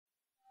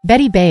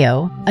Betty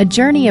Bayo, A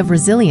Journey of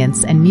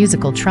Resilience and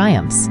Musical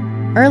Triumphs.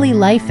 Early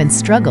Life and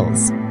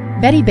Struggles.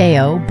 Betty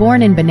Bayo,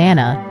 born in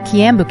Banana,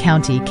 Kiambu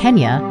County,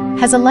 Kenya,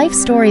 has a life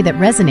story that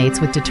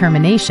resonates with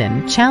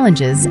determination,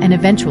 challenges, and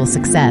eventual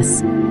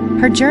success.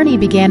 Her journey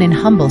began in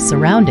humble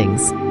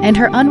surroundings, and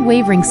her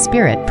unwavering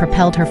spirit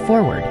propelled her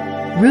forward.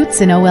 Roots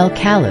in Ol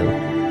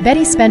Kalu.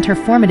 Betty spent her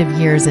formative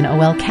years in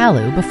Ol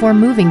Kalu before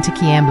moving to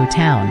Kiambu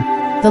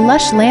town. The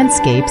lush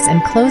landscapes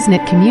and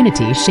close-knit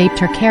community shaped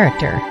her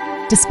character.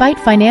 Despite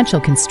financial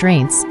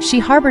constraints, she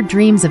harbored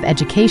dreams of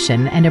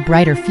education and a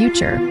brighter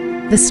future.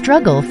 The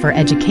struggle for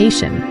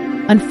education.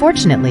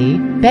 Unfortunately,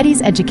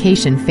 Betty's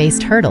education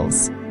faced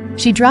hurdles.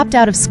 She dropped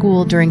out of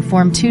school during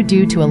Form 2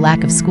 due to a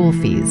lack of school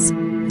fees.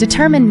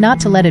 Determined not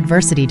to let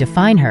adversity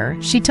define her,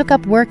 she took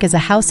up work as a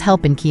house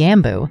help in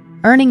Kiambu,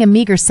 earning a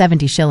meager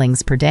 70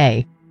 shillings per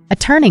day. A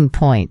turning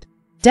point.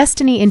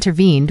 Destiny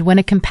intervened when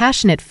a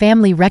compassionate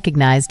family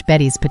recognized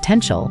Betty's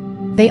potential.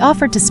 They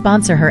offered to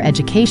sponsor her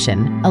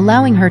education,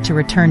 allowing her to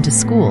return to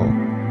school.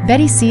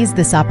 Betty seized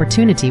this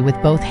opportunity with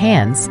both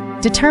hands,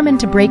 determined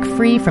to break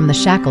free from the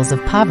shackles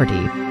of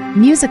poverty.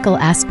 Musical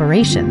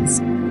aspirations.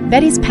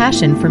 Betty's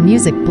passion for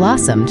music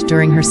blossomed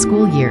during her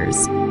school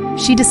years.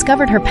 She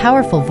discovered her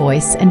powerful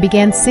voice and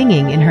began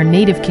singing in her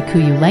native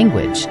Kikuyu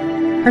language.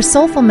 Her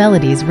soulful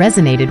melodies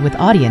resonated with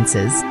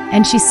audiences,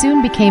 and she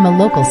soon became a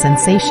local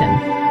sensation.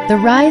 The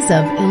rise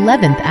of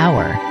 11th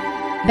Hour.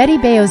 Betty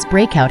Bayo's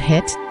breakout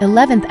hit,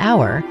 11th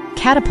Hour,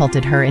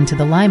 catapulted her into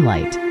the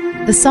limelight.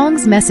 The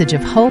song's message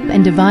of hope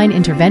and divine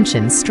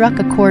intervention struck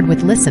a chord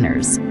with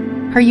listeners.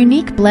 Her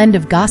unique blend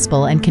of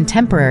gospel and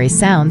contemporary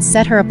sounds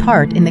set her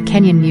apart in the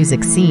Kenyan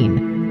music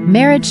scene.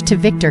 Marriage to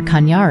Victor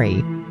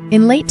Kanyari.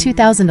 In late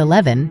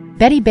 2011,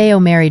 Betty Bayo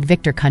married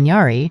Victor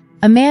Kanyari,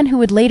 a man who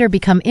would later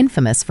become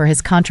infamous for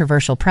his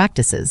controversial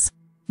practices.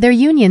 Their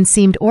union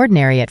seemed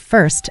ordinary at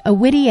first. A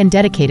witty and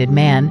dedicated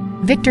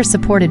man, Victor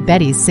supported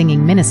Betty's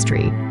singing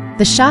ministry.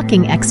 The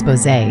shocking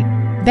exposé.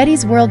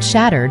 Betty's world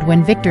shattered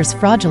when Victor's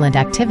fraudulent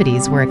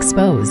activities were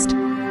exposed.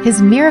 His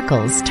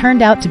miracles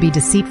turned out to be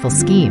deceitful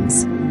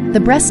schemes.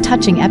 The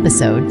breast-touching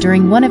episode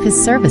during one of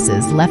his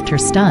services left her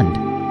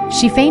stunned.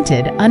 She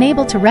fainted,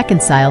 unable to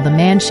reconcile the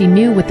man she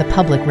knew with the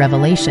public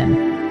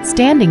revelation.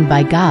 Standing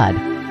by God.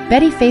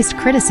 Betty faced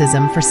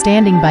criticism for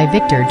standing by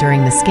Victor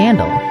during the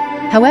scandal.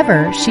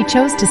 However, she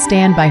chose to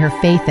stand by her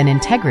faith and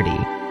integrity.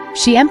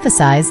 She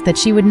emphasized that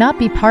she would not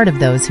be part of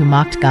those who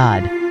mocked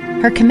God.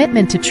 Her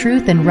commitment to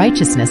truth and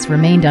righteousness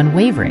remained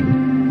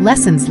unwavering.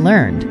 Lessons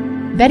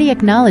learned. Betty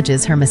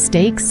acknowledges her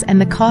mistakes and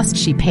the cost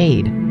she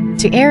paid.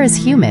 To err is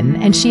human,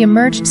 and she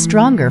emerged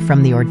stronger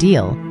from the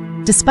ordeal.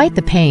 Despite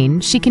the pain,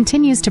 she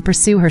continues to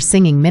pursue her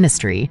singing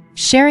ministry,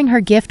 sharing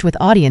her gift with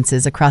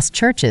audiences across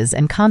churches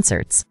and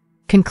concerts.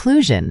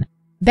 Conclusion.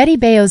 Betty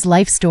Bayo's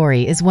life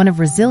story is one of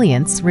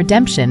resilience,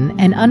 redemption,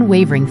 and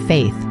unwavering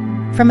faith.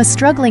 From a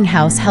struggling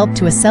house help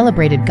to a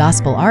celebrated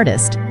gospel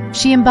artist,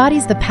 she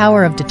embodies the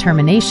power of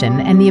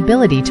determination and the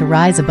ability to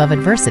rise above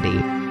adversity.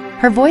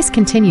 Her voice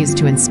continues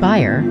to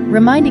inspire,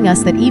 reminding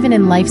us that even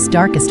in life's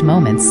darkest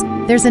moments,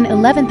 there's an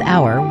 11th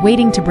hour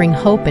waiting to bring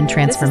hope and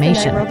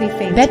transformation. This is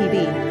the Nairobi Fame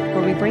TV,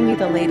 where we bring you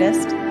the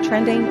latest,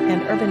 trending,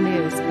 and urban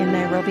news in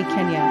Nairobi,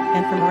 Kenya,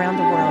 and from around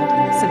the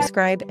world.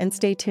 Subscribe and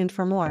stay tuned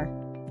for more.